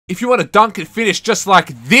If you want to dunk and finish just like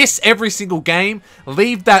this every single game,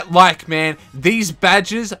 leave that like, man. These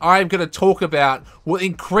badges I'm going to talk about will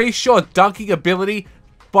increase your dunking ability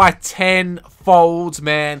by 10 folds,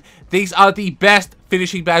 man. These are the best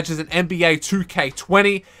finishing badges in NBA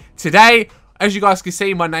 2K20. Today, as you guys can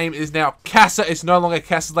see, my name is now Casa. It's no longer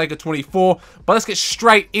Casalaker24. But let's get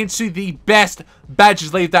straight into the best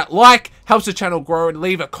badges. Leave that like, helps the channel grow, and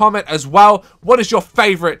leave a comment as well. What is your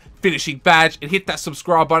favorite finishing badge? And hit that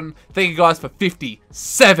subscribe button. Thank you guys for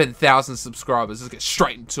 57,000 subscribers. Let's get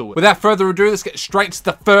straight into it. Without further ado, let's get straight to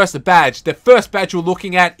the first badge. The first badge we're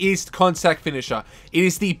looking at is contact finisher. It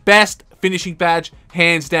is the best finishing badge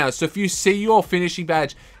hands down. So if you see your finishing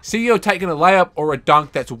badge, see you're taking a layup or a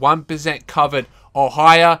dunk that's 1% covered or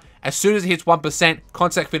higher, as soon as it hits 1%,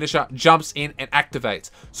 contact finisher jumps in and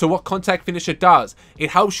activates. So what contact finisher does,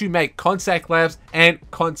 it helps you make contact layups and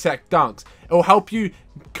contact dunks. It will help you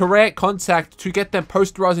create contact to get them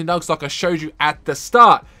posterizing dunks like I showed you at the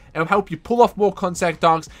start. It will help you pull off more contact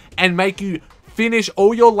dunks and make you finish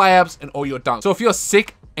all your layups and all your dunks. So if you're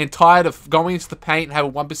sick and tired of going into the paint and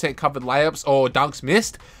having 1% covered layups or dunks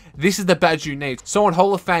missed, this is the badge you need. So on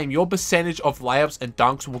Hall of Fame, your percentage of layups and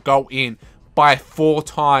dunks will go in by 4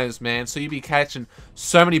 times, man. So you'll be catching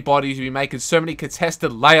so many bodies, you'll be making so many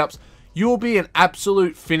contested layups. You will be an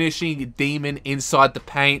absolute finishing demon inside the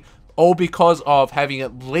paint, all because of having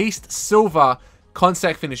at least silver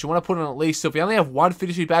contact finish. You want to put on at least silver. If you only have one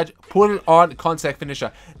finishing badge, put it on contact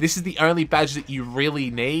finisher. This is the only badge that you really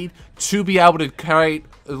need to be able to create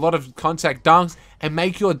a lot of contact dunks and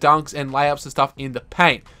make your dunks and layups and stuff in the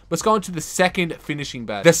paint. Let's go into the second finishing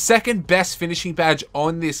badge. The second best finishing badge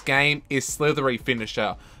on this game is Slithery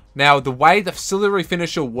Finisher. Now, the way the Slithery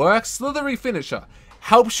Finisher works, Slithery Finisher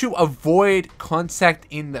helps you avoid contact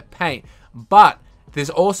in the paint, but there's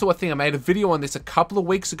also a thing, I made a video on this a couple of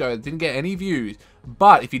weeks ago that didn't get any views,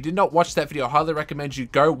 but if you did not watch that video, I highly recommend you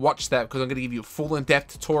go watch that because I'm going to give you a full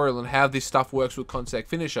in-depth tutorial on how this stuff works with contact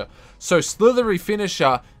finisher. So Slithery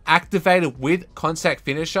Finisher activated with contact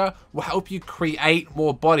finisher will help you create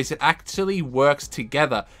more bodies. It actually works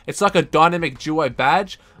together. It's like a dynamic duo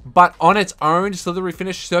badge, but on its own, Slithery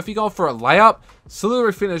Finisher. So if you go for a layup,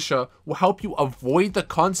 Slithery Finisher will help you avoid the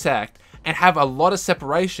contact and have a lot of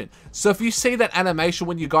separation. So if you see that animation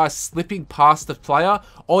when you guys slipping past the player,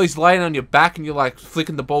 or he's laying on your back and you're like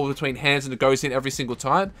flicking the ball between hands and it goes in every single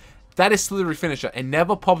time, that is Slithery Finisher. It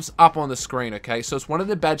never pops up on the screen, okay? So it's one of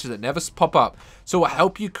the badges that never pop up. So it will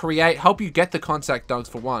help you get the contact dunks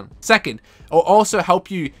for one. Second, it will also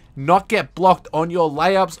help you not get blocked on your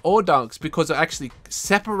layups or dunks because it actually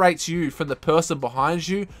separates you from the person behind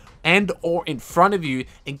you and or in front of you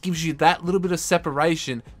and gives you that little bit of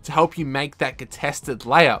separation to help you make that contested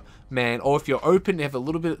layup, man. Or if you're open, you have a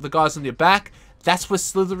little bit of the guys on your back, that's where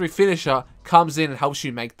Slithery Finisher comes in and helps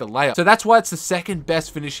you make the layup. So that's why it's the second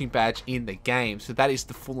best finishing badge in the game. So that is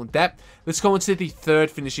the full in depth. Let's go into the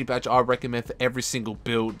third finishing badge I recommend for every single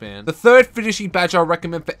build, man. The third finishing badge I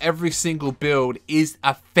recommend for every single build is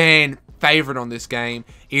a fan favorite on this game.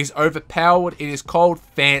 It is overpowered. It is called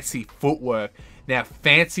Fancy Footwork. Now,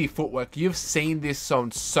 Fancy Footwork, you've seen this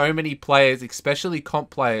on so many players, especially comp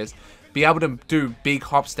players, be able to do big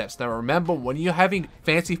hop steps. Now, remember, when you're having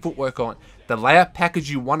Fancy Footwork on, the layup package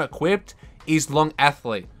you want equipped is Long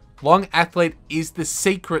Athlete. Long Athlete is the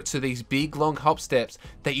secret to these big, long hop steps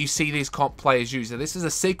that you see these comp players use. Now, this is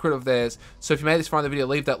a secret of theirs, so if you made this far in the video,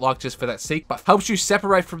 leave that like just for that secret. But helps you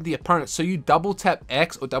separate from the opponent, so you double tap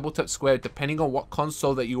X or double tap square, depending on what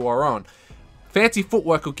console that you are on. Fancy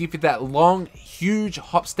Footwork will give you that long, huge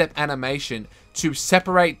hop step animation to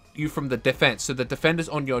separate you from the defense. So the defender's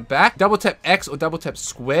on your back. Double tap X or double tap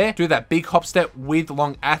square. Do that big hop step with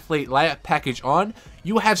Long Athlete layup package on.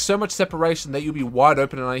 You will have so much separation that you'll be wide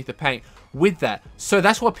open underneath the paint with that. So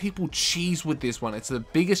that's why people cheese with this one. It's the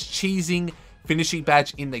biggest cheesing finishing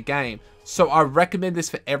badge in the game. So I recommend this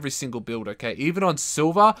for every single build, okay? Even on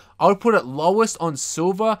silver, I would put it lowest on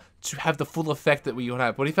silver to have the full effect that we would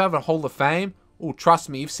have. But if you have a Hall of Fame, oh, trust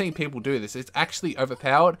me, you've seen people do this. It's actually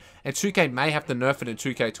overpowered, and 2K may have to nerf it in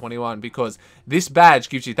 2K21 because this badge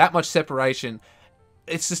gives you that much separation.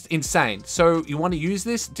 It's just insane. So you want to use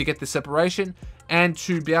this to get the separation and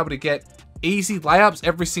to be able to get easy layups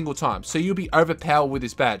every single time. So you'll be overpowered with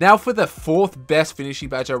this badge. Now for the fourth best finishing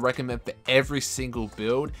badge I recommend for every single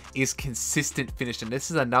build is Consistent Finisher. And this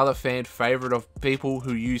is another fan favorite of people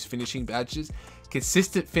who use finishing badges.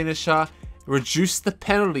 Consistent Finisher reduce the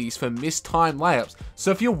penalties for missed time layups. So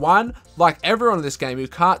if you're one, like everyone in this game, who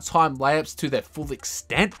can't time layups to their full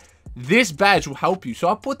extent, this badge will help you. So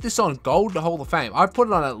I put this on gold to Hall of Fame. I put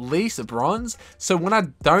it on at least a bronze. So when I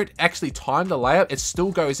don't actually time the layup, it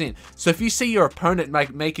still goes in. So if you see your opponent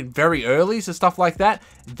making very earlys and stuff like that,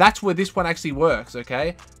 that's where this one actually works,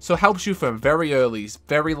 okay? So it helps you from very earlys,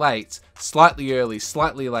 very late, slightly early,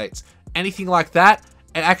 slightly late, anything like that.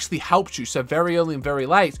 It actually helps you. So very early and very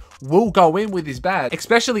late will go in with this badge,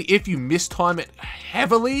 especially if you mistime it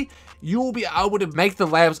heavily. You will be able to make the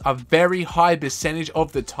layups a very high percentage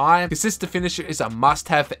of the time. Consistent finisher is a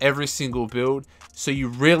must-have for every single build, so you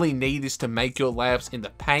really need this to make your layups in the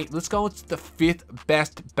paint. Let's go into the 5th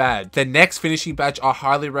best badge. The next finishing badge I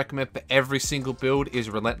highly recommend for every single build is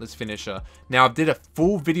Relentless Finisher. Now, I did a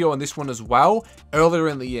full video on this one as well earlier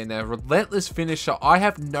in the year. Now, Relentless Finisher, I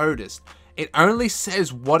have noticed it only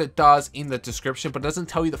says what it does in the description, but it doesn't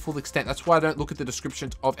tell you the full extent. That's why I don't look at the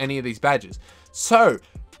descriptions of any of these badges. So,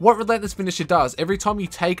 what Relentless Finisher does, every time you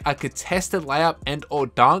take a contested layup and or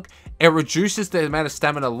dunk, it reduces the amount of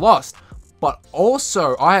stamina lost. But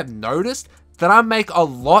also, I have noticed that I make a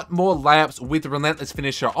lot more layups with Relentless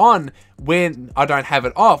Finisher on when I don't have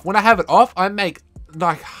it off. When I have it off, I make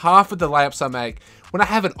like half of the layups I make. When I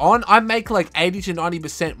have it on, I make like 80 to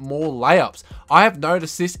 90% more layups. I have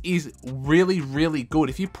noticed this is really, really good.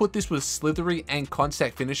 If you put this with Slithery and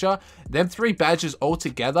Contact Finisher, them 3 badges all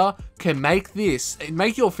together can make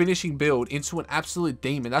your finishing build into an absolute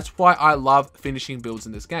demon. That's why I love finishing builds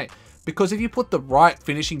in this game. Because if you put the right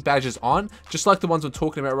finishing badges on, just like the ones we're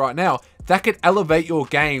talking about right now, that could elevate your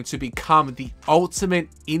game to become the ultimate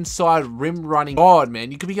inside rim running god,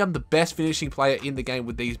 man. You can become the best finishing player in the game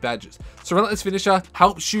with these badges. So Relentless Finisher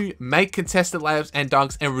helps you make contested layups and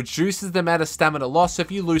dunks and reduces the amount of stamina loss. So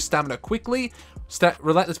if you lose stamina quickly,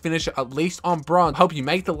 Relentless Finisher, at least on bronze, help you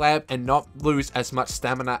make the layup and not lose as much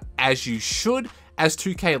stamina as you should, as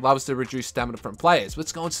 2K loves to reduce stamina from players.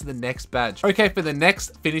 Let's go on to the next badge. Okay, for the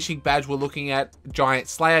next finishing badge, we're looking at Giant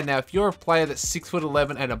Slayer. Now, if you're a player that's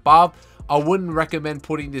 6'11" and above, I wouldn't recommend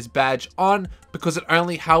putting this badge on because it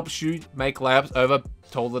only helps you make layups over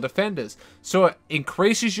taller defenders. So it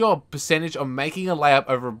increases your percentage of making a layup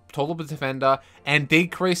over a taller defender and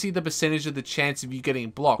decreasing the percentage of the chance of you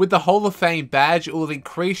getting blocked. With the Hall of Fame badge, it will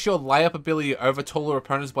increase your layup ability over taller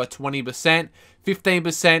opponents by 20%,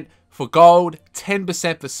 15% for gold,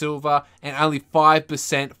 10% for silver, and only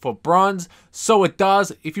 5% for bronze. So it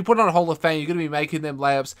does, if you put it on a Hall of Fame, you're going to be making them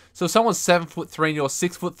layups. So if someone's 7'3" and you're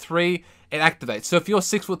 6'3", it activates. So if you're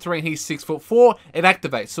 6'3" and he's 6'4", it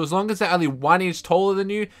activates. So as long as they're only 1 inch taller than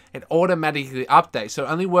you, it automatically updates. So it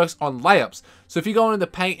only works on layups. So if you go in the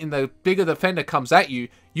paint and the bigger defender comes at you,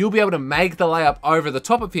 you'll be able to make the layup over the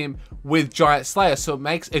top of him with Giant Slayer. So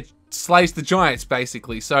it slays the Giants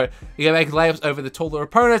basically. So you can make layups over the taller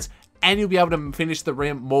opponents, and you'll be able to finish the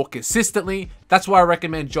rim more consistently. That's why I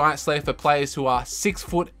recommend Giant Slayer for players who are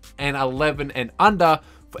 6'11" and under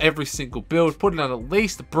for every single build. Put it on at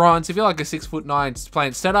least bronze. If you're like a 6'9"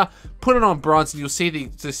 playing center, put it on bronze and you'll see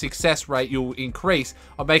the success rate you'll increase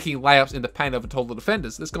of making layups in the paint over taller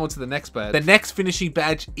defenders. Let's go on to the next badge. The next finishing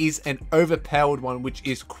badge is an overpowered one, which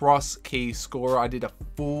is Cross Key Scorer. I did a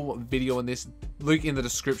full video on this, link in the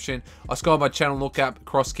description. I'll go on my channel, look up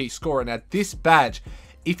Cross Key Scorer. Now this badge,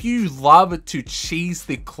 if you love to cheese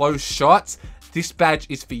the close shots, this badge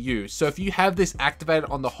is for you. So if you have this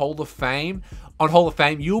activated on the Hall of Fame,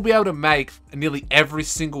 you'll be able to make nearly every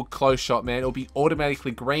single close shot, man. It'll be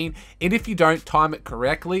automatically green. And if you don't time it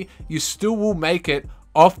correctly, you still will make it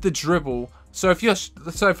off the dribble. So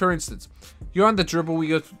for instance, you're on the dribble,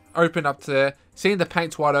 you open up to there, seeing the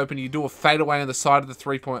paint's wide open, you do a fadeaway on the side of the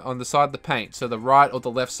 3-point, on the side of the paint, so the right or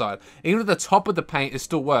the left side. Even at the top of the paint, it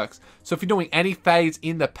still works. So if you're doing any fades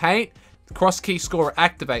in the paint, Cross Key Scorer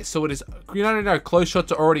activates. So it is, you know, close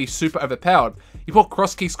shots are already super overpowered. You put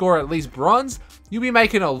Cross Key Scorer at least bronze, you'll be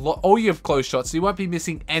making all your close shots, so you won't be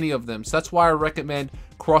missing any of them. So that's why I recommend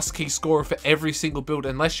Cross Key Scorer for every single build,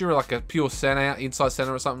 unless you're like a pure center, inside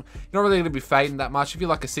center or something. You're not really going to be fading that much. If you're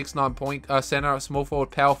like a 6'9" point center, small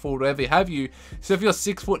forward, power forward, whatever you have you. So if you're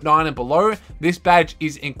 6'9" and below, this badge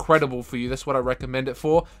is incredible for you. That's what I recommend it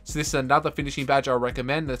for. So this is another finishing badge I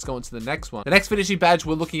recommend. Let's go into the next one. The next finishing badge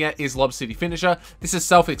we're looking at is Lob City Finisher. This is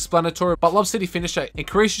self-explanatory, but Lob City Finisher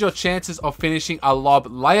increases your chances of finishing a lob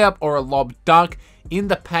layup or a lob dunk in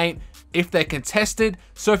the paint if they're contested.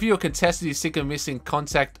 So if you're contested, you're sick of missing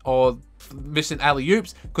contact or missing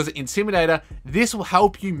alley-oops because of Intimidator, this will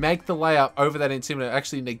help you make the layup over that Intimidator.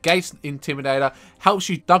 Actually negates Intimidator, helps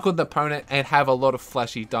you dunk on the opponent and have a lot of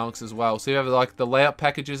flashy dunks as well. So you have like the layup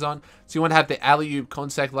packages on. So you want to have the alley-oop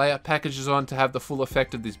contact layup packages on to have the full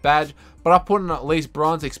effect of this badge. but I'm putting at least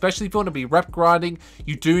bronze, especially if you want to be rep grinding.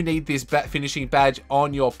 You do need this finishing badge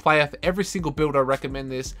on your player. For every single build, I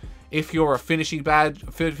recommend this. If you're a finishing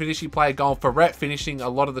player going for rep finishing a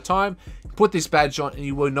lot of the time, put this badge on and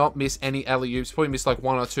you will not miss any alley-oops. Probably miss like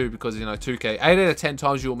 1 or 2 because, you know, 2K. 8 out of 10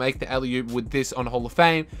 times you will make the alley-oop with this on Hall of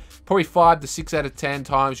Fame. Probably 5 to 6 out of 10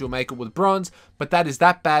 times you'll make it with bronze. But that is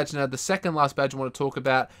that badge. Now, the second last badge I want to talk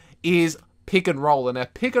about is pick and roller. Now,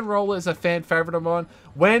 pick and roller is a fan favorite of mine.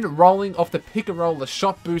 When rolling off the pick and roll, the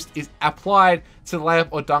shot boost is applied to the layup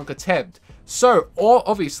or dunk attempt. So,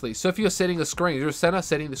 obviously, if you're setting a screen, you're a center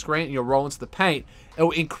setting the screen and you're rolling to the paint, it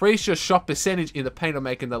will increase your shot percentage in the paint or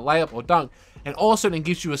making the layup or dunk. And also it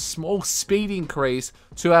gives you a small speed increase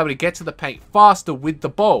to be able to get to the paint faster with the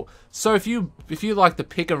ball. So if you like the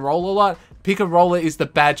pick and roll a lot, pick and roller is the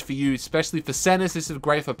badge for you, especially for centers. This is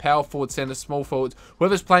great for power forward, center, small forwards.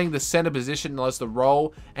 Whoever's playing the center position knows the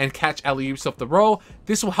roll and catch alley-oops off the roll.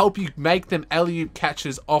 This will help you make them alley-oop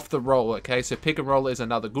catches off the roll, okay? So pick and roller is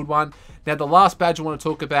another good one. Now, the last badge I want to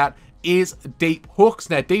talk about is deep hooks.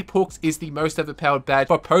 Now, deep hooks is the most overpowered badge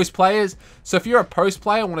for post players. So if you're a post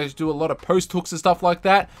player, want to do a lot of post hooks and stuff like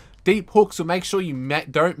that, deep hooks will make sure you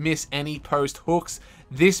don't miss any post hooks.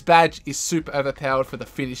 This badge is super overpowered for the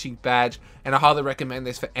finishing badge, and I highly recommend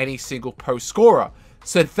this for any single post scorer.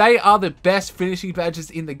 So they are the best finishing badges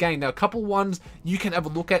in the game. Now, a couple ones you can have a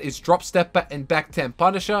look at is drop stepper and back down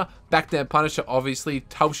punisher. Back down punisher obviously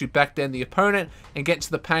helps you back down the opponent and get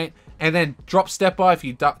to the paint. And then drop stepper, if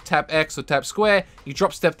you tap X or tap square, you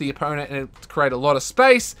drop step the opponent and it create a lot of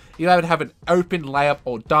space. You're able to have an open layup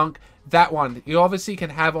or dunk. That one you obviously can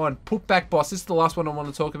have on putback boss. This is the last one I want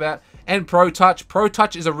to talk about. And pro touch. Pro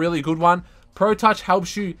touch is a really good one. Pro touch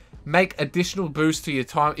helps you make additional boost to your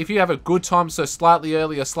time. If you have a good time, so slightly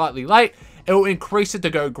early or slightly late, it will increase it to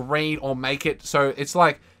go green or make it. So it's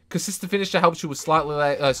like consistent finisher helps you with slightly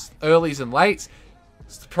late, earlys and lates.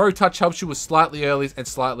 Pro touch helps you with slightly earlys and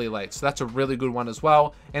slightly late. So that's a really good one as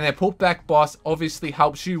well. And then putback boss obviously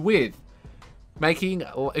helps you with making,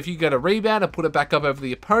 if you get a rebound and put it back up over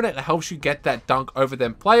the opponent, it helps you get that dunk over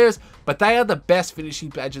them players. But they are the best finishing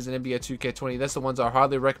badges in NBA 2K20. That's the ones I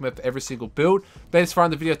highly recommend for every single build. Best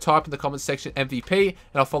find the video, type in the comment section MVP, and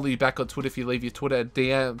I'll follow you back on Twitter if you leave your Twitter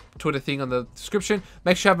DM, Twitter thing on the description.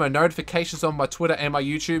 Make sure you have my notifications on my Twitter and my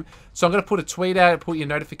YouTube. So I'm going to put a tweet out, put your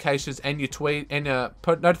notifications and your tweet, and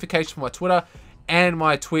put notifications for my Twitter and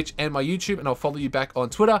my Twitch and my YouTube, and I'll follow you back on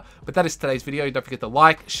Twitter. But that is today's video. Don't forget to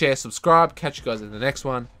like, share, subscribe. Catch you guys in the next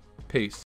one. Peace.